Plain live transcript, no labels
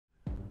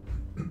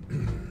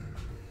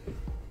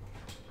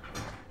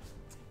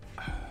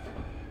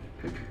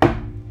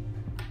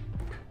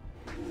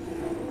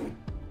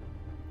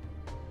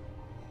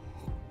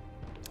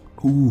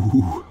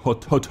Ooh,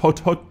 hot, hot, hot,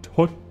 hot,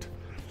 hot.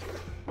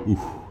 Ooh.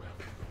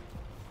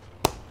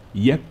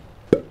 Yep.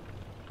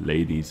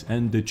 Ladies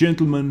and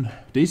gentlemen,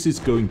 this is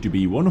going to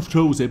be one of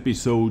those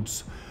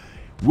episodes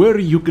where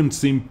you can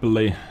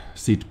simply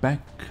sit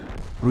back,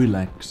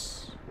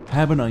 relax,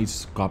 have a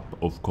nice cup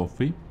of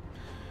coffee,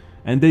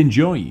 and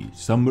enjoy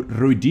some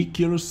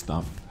ridiculous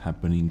stuff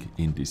happening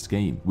in this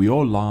game. We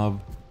all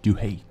love to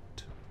hate.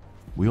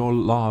 We all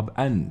love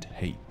and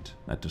hate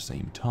at the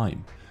same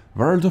time.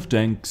 World of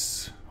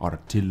Tanks,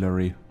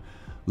 Artillery,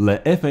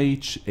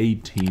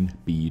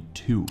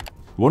 leFH18B2.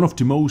 One of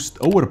the most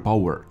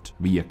overpowered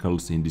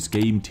vehicles in this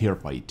game, tier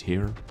by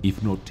tier,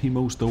 if not the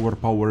most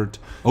overpowered.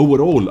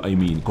 Overall, I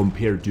mean,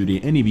 compared to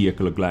the any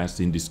vehicle class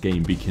in this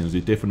game, because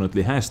it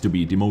definitely has to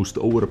be the most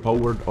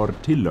overpowered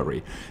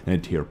artillery,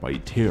 tier by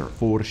tier,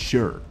 for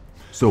sure.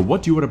 So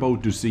what you are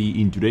about to see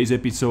in today's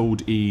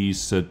episode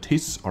is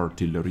this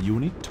artillery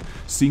unit.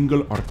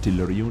 Single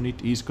artillery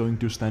unit is going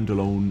to stand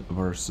alone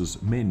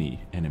versus many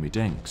enemy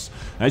tanks.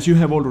 As you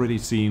have already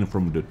seen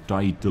from the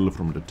title,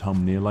 from the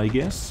thumbnail, I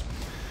guess.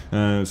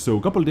 So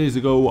a couple days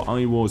ago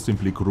I was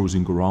simply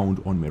cruising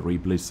around on my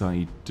replay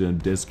site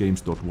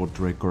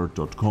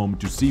desgames.whatrecord.com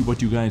to see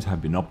what you guys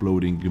have been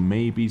uploading.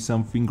 Maybe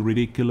something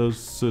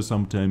ridiculous,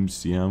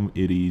 sometimes yeah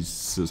it is,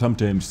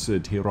 sometimes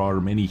there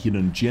are many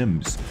hidden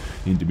gems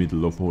in the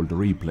middle of all the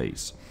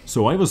replays.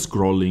 So I was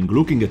scrolling,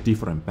 looking at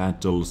different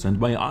battles, and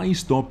my eye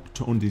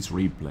stopped on this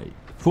replay.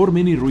 For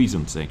many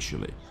reasons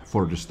actually.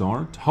 For the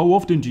start, how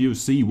often do you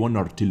see one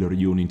artillery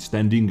unit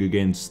standing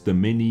against the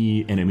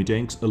many enemy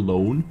tanks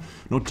alone?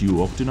 Not too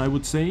often, I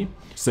would say.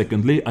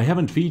 Secondly, I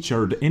haven't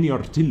featured any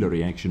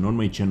artillery action on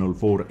my channel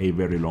for a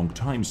very long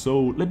time,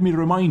 so let me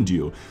remind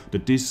you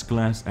that this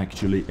class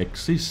actually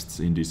exists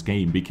in this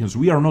game, because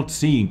we are not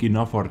seeing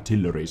enough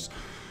artilleries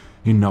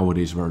in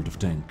nowadays World of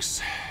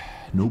Tanks.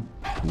 Nope,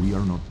 we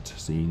are not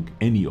seeing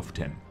any of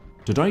them.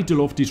 The title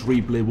of this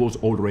replay was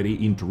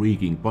already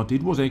intriguing, but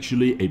it was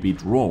actually a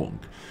bit wrong.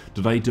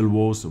 The title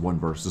was 1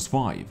 vs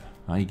 5.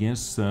 I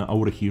guess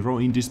our hero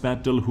in this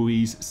battle, who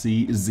is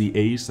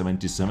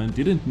CZA77,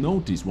 didn't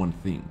notice one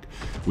thing,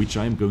 which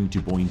I'm going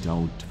to point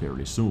out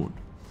fairly soon.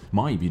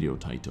 My video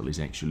title is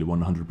actually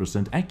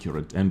 100%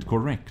 accurate and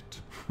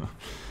correct.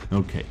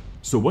 Okay.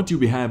 So what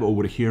we have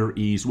over here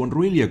is one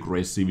really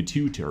aggressive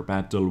 2-tier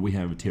battle. We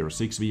have tier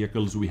 6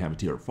 vehicles, we have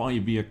tier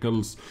 5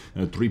 vehicles,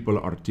 triple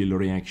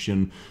artillery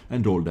action,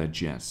 and all that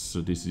jazz.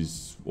 So this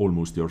is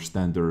almost your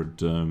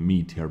standard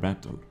mid-tier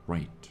battle,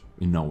 right?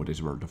 In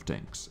nowadays World of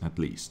Tanks, at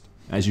least.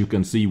 As you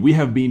can see, we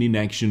have been in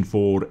action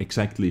for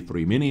exactly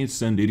 3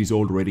 minutes, and it is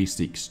already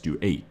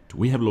 6-8.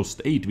 We have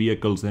lost 8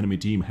 vehicles, the enemy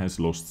team has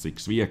lost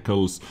 6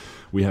 vehicles.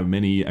 We have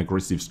many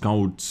aggressive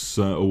scouts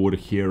over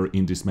here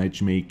in this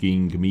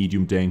matchmaking,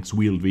 medium tanks,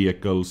 wheeled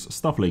vehicles,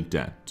 stuff like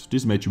that.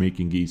 This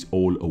matchmaking is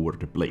all over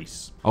the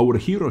place. Our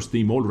heroes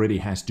team already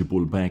has to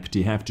pull back.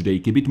 They have to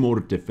take a bit more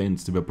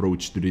defensive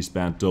approach to this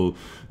battle.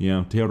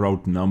 Yeah, they are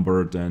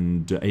outnumbered,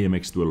 and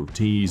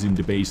AMX-12T is in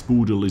the base,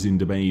 Poodle is in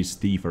the base,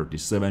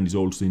 T-37 is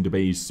also in the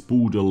base.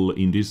 Poodle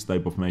in this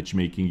type of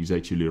matchmaking is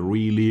actually a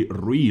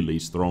really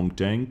strong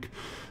tank.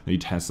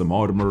 It has some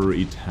armor,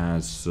 it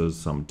has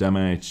some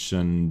damage,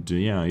 and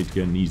yeah, it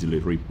can easily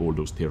rip all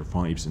those tier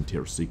 5s and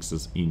tier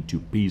 6s into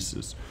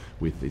pieces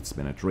with its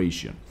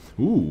penetration.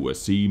 Ooh,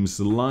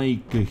 seems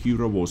like a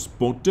hero was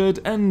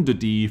spotted, and the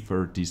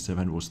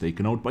T-37 was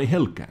taken out by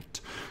Hellcat.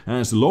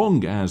 As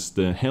long as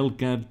the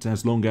Hellcat,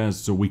 as long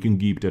as we can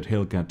keep that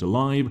Hellcat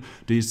alive,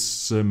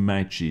 this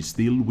match is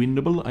still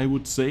winnable, I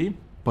would say.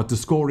 But the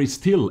score is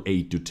still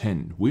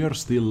 8-10. We are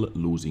still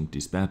losing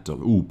this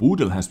battle. Ooh,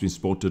 Poodle has been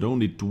spotted.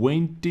 Only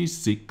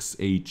 26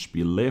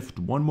 HP left.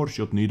 One more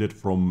shot needed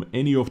from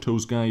any of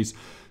those guys.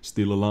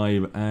 Still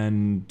alive,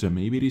 and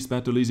maybe this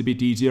battle is a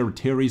bit easier.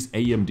 There is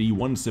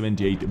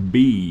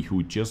AMD-178B,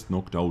 who just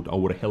knocked out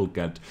our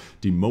Hellcat,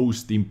 the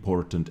most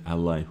important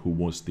ally who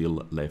was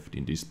still left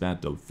in this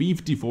battle.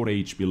 54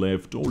 HP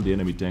left. All the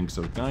enemy tanks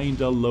are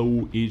kinda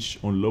lowish,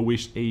 on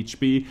lowish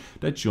HP.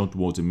 That shot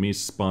was a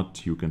miss,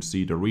 but you can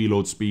see the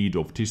reload speed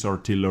of this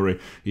artillery.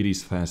 It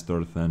is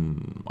faster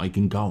than I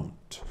can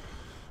count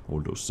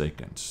all those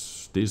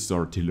seconds. This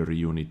artillery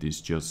unit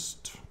is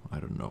just, I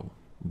don't know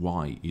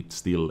why it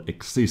still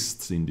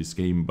exists in this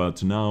game,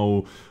 but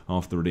now,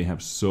 after they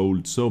have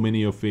sold so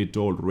many of it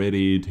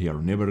already, they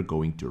are never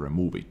going to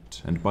remove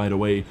it. And by the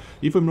way,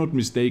 if I'm not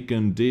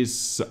mistaken,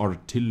 this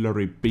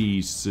artillery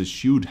piece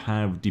should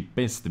have the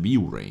best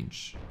view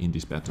range in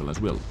this battle as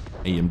well.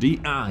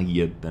 AMD,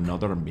 yet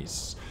another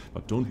miss.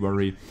 But don't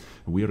worry,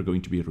 we are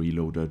going to be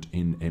reloaded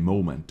in a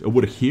moment.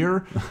 Over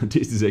here,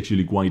 this is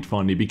actually quite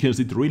funny, because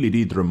it really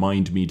did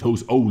remind me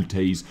those old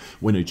days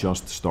when I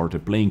just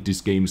started playing this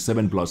game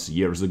 7+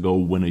 years ago,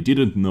 when I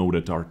didn't know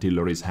that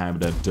artilleries have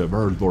that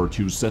World War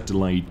II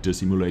satellite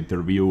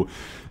simulator view,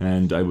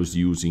 and I was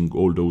using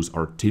all those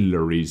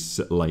artilleries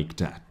like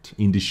that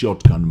in the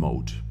shotgun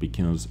mode,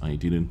 because I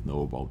didn't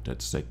know about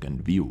that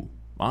second view.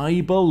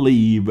 I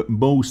believe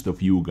most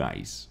of you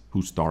guys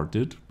who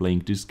started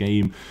playing this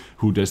game,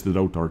 who tested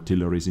out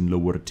artilleries in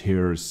lower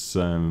tiers,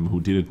 who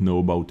didn't know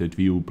about that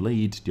view,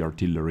 played the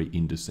artillery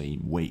in the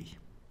same way.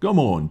 Come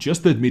on,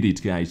 just admit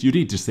it, guys, you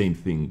did the same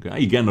thing.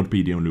 I cannot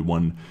be the only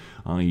one.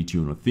 I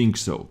do not think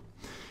so.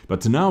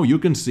 But now you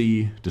can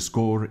see the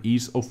score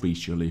is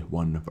officially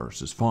 1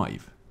 versus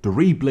 5. The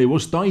replay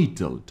was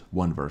titled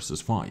 1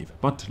 versus 5,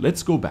 but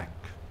let's go back.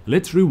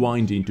 Let's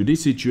rewind into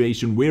this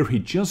situation where he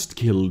just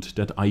killed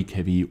that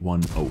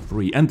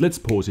IKV-103, and let's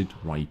pause it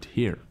right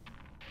here.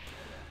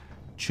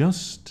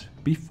 Just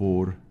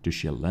before the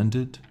shell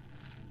landed,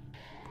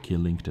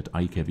 killing that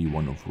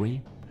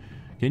IKV-103,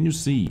 can you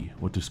see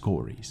what the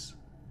score is?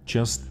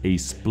 Just a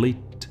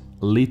split,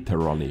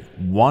 literally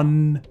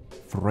 1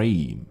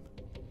 frame.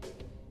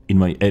 In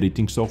my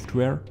editing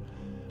software,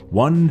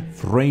 1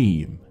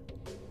 frame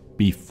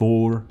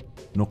before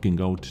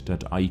knocking out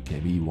that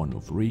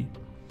IKV-103.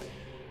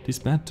 This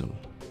battle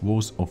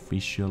was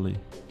officially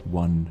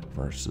 1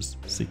 versus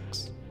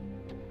 6.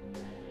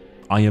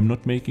 I am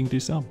not making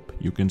this up,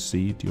 you can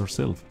see it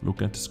yourself,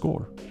 look at the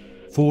score.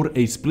 For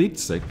a split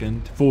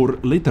second, for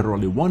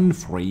literally 1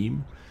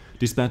 frame,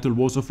 this battle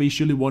was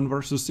officially 1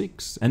 versus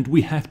 6, and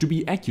we have to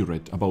be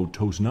accurate about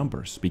those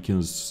numbers,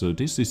 because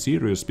this is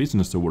serious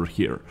business over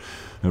here.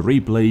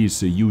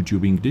 Replays,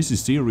 YouTubing, this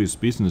is serious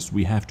business,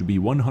 we have to be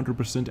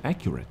 100%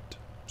 accurate.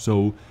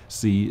 So,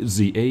 see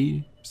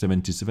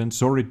ZA77,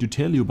 sorry to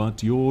tell you,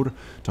 but your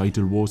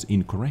title was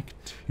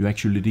incorrect. You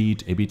actually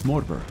did a bit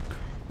more work.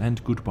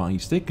 And goodbye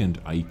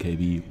second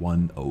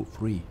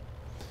IKV-103.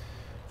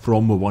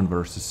 From 1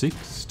 versus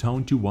 6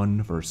 down to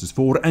 1 versus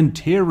 4, and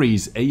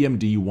Terry's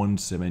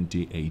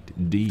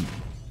AMD-178D.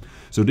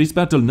 So this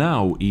battle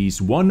now is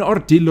 1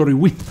 artillery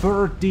with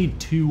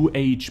 32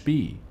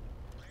 HP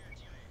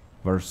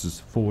versus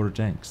 4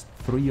 tanks,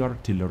 3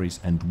 artilleries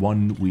and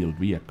 1 wheeled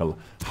vehicle.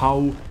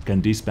 How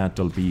can this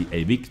battle be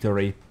a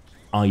victory?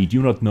 I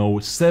do not know.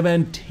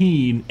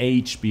 17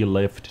 HP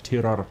left.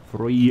 There are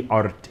 3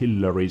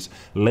 artilleries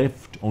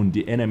left on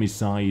the enemy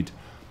side,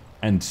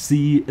 and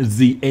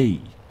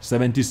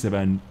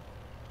CZA77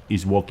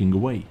 is walking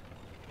away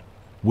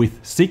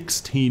with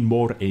 16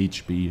 more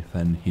HP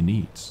than he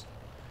needs.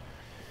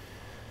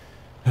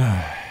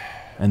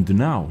 And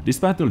now this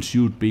battle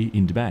should be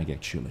in the bag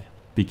actually,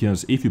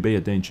 because if you pay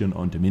attention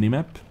on the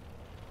minimap,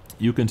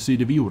 you can see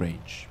the view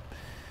range.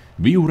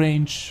 View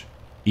range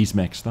is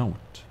maxed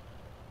out.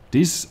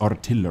 This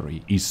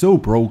artillery is so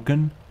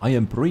broken, I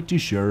am pretty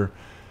sure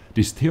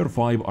this tier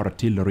 5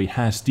 artillery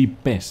has the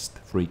best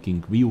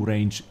freaking view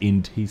range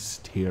in this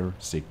tier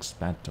 6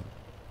 battle.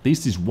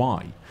 This is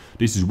why,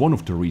 this is one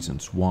of the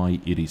reasons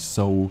why it is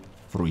so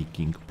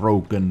freaking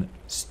broken,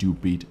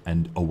 stupid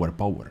and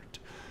overpowered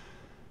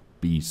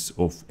piece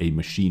of a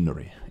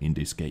machinery in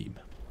this game.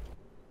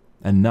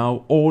 And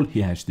now all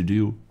he has to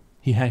do,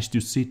 he has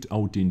to sit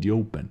out in the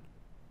open.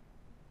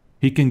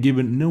 He can give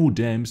no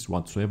damns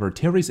whatsoever.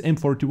 There is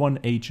M41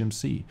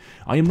 HMC.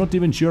 I am not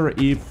even sure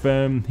if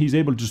he's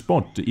able to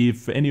spot,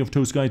 if any of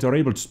those guys are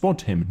able to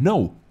spot him.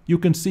 No, you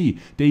can see,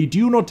 they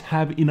do not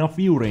have enough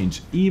view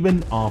range,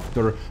 even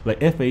after the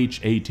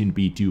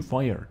leFH18B2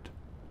 fired.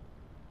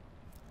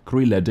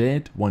 Krilla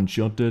dead,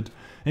 one-shotted,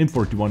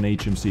 M41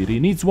 HMC, he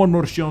needs one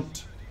more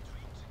shot.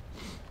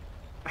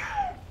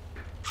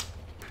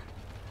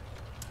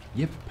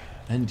 Yep,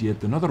 and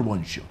yet another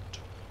one-shot.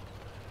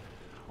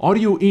 Are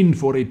you in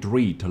for a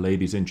treat,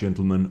 ladies and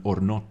gentlemen,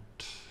 or not?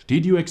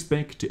 Did you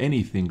expect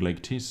anything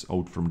like this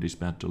out from this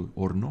battle,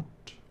 or not?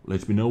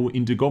 Let me know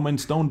in the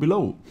comments down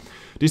below.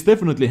 This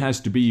definitely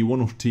has to be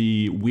one of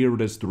the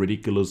weirdest,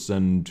 ridiculous,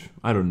 and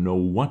I don't know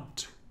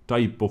what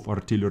type of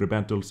artillery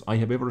battles I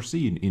have ever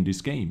seen in this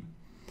game.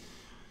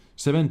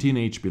 17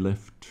 HP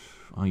left.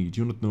 I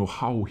do not know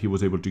how he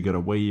was able to get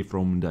away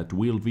from that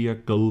wheeled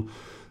vehicle,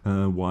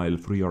 while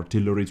 3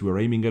 artilleries were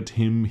aiming at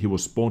him. He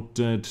was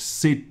spotted,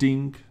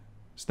 sitting,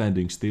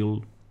 standing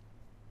still,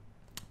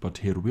 but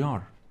here we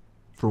are,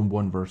 from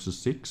 1 versus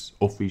 6,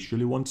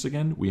 officially once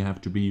again, we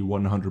have to be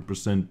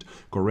 100%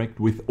 correct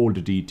with all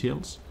the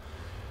details,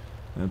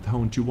 and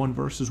down to 1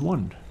 versus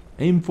 1,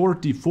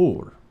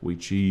 M44,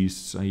 which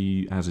is,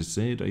 as I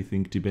said, I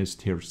think the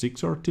best tier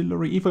 6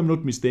 artillery, if I'm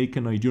not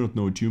mistaken. I do not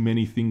know too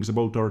many things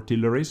about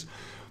artilleries,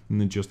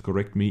 and just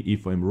correct me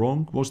if I'm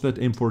wrong. Was that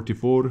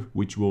M44,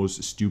 which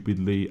was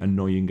stupidly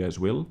annoying as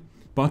well?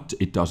 But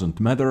it doesn't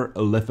matter,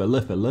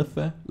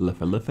 leFH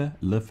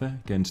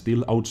can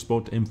still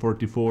outspot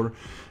M44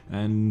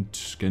 and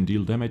can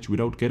deal damage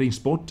without getting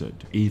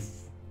spotted if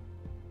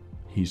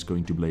he's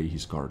going to play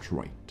his cards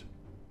right.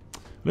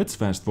 Let's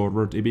fast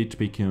forward a bit,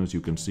 because you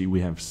can see we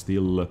have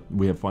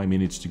 5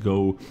 minutes to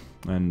go,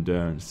 and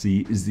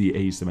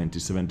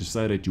CZA77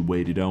 decided to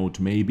wait it out.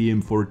 Maybe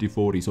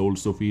M44 is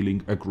also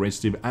feeling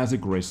aggressive as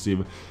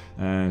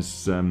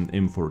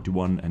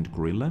M41 and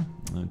Gorilla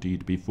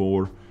did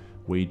before.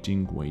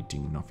 Waiting,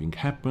 nothing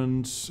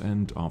happens,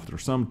 and after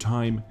some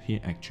time he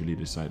actually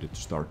decided to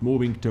start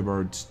moving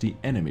towards the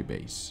enemy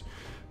base.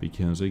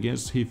 because I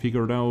guess he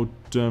figured out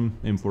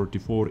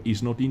M44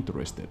 is not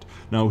interested.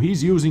 Now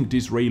he's using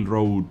this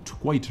railroad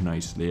quite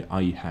nicely,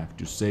 I have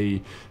to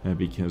say,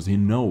 because he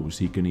knows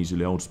he can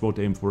easily outspot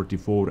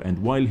M44, and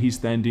while he's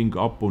standing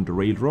up on the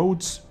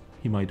railroads,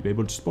 he might be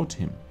able to spot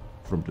him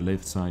from the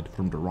left side,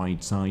 from the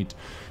right side,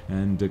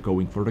 and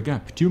going for the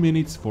gap. 2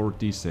 minutes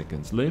 40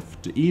 seconds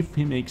left. If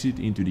he makes it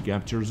into the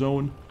capture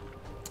zone,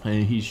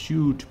 he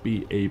should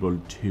be able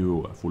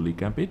to fully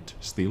cap it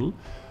still.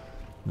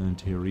 And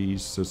here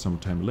is some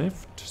time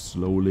left,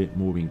 slowly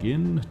moving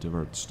in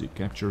towards the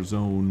capture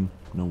zone.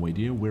 No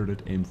idea where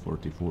that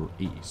M44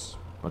 is.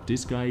 But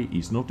this guy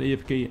is not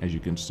AFK, as you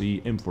can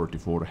see.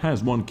 M44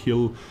 has 1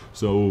 kill,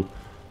 so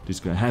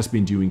this guy has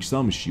been doing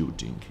some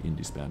shooting in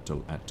this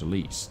battle at the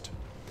least.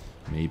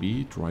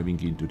 Maybe driving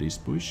into this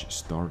bush,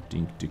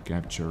 starting to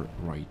capture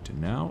right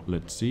now.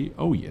 Let's see.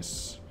 Oh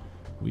yes,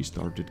 we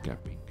started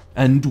capping.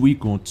 And we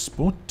got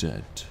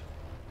spotted.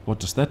 What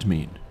does that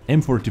mean?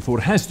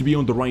 M44 has to be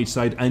on the right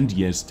side, and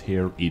yes,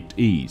 here it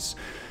is.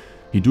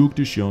 He took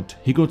the shot,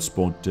 he got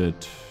spotted.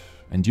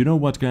 And you know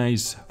what,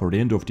 guys? For the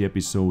end of the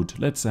episode,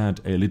 let's add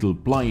a little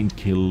blind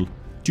kill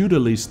to the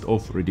list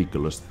of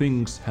ridiculous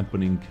things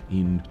happening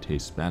in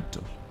this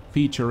battle.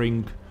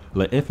 Featuring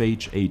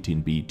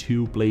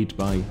leFH18B2 played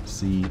by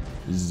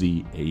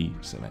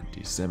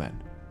CZA77.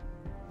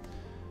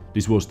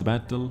 This was the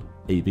battle,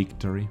 a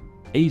victory,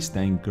 a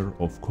tanker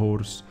of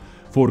course.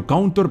 For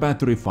counter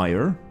battery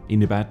fire,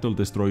 in the battle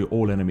destroy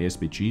all enemy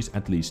SPGs,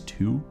 at least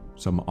 2,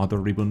 some other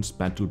ribbons,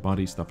 battle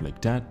body, stuff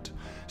like that.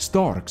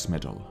 Stark's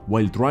medal,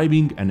 while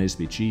driving an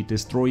SPG,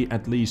 destroy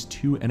at least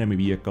 2 enemy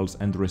vehicles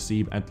and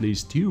receive at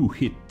least 2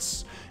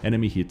 hits,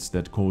 enemy hits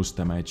that cause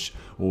damage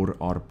or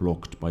are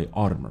blocked by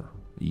armor.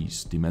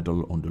 Is the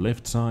medal on the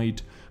left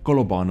side.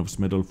 Kolobanov's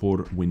medal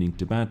for winning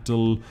the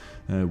battle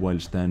while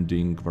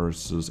standing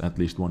versus at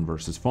least 1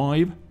 versus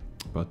 5,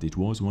 but it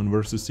was 1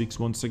 versus 6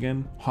 once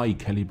again. High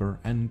caliber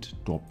and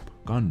Top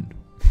Gun.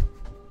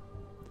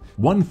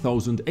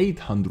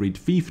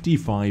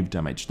 1855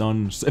 damage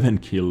done, 7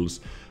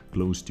 kills,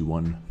 close to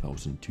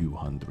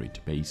 1200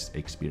 base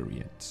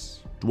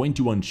experience.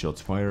 21 shots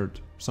fired,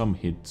 some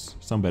hits,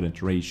 some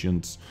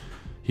penetrations.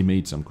 He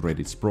made some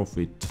credits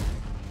profit.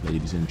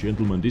 Ladies and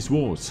gentlemen, this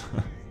was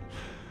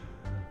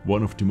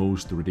one of the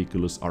most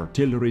ridiculous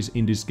artilleries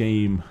in this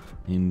game,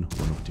 in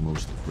one of the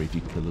most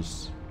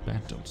ridiculous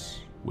battles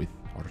with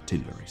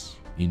artilleries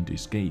in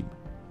this game.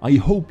 I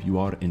hope you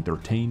are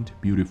entertained,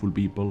 beautiful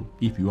people.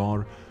 If you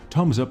are,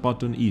 thumbs up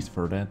button is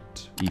for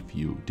that. If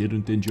you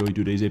didn't enjoy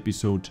today's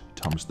episode,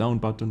 thumbs down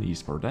button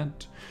is for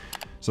that.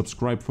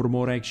 Subscribe for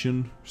more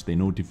action, stay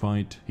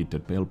notified, hit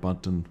that bell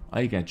button.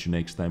 I catch you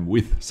next time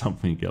with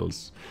something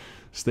else.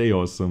 Stay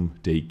awesome,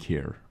 take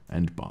care,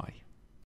 and bye.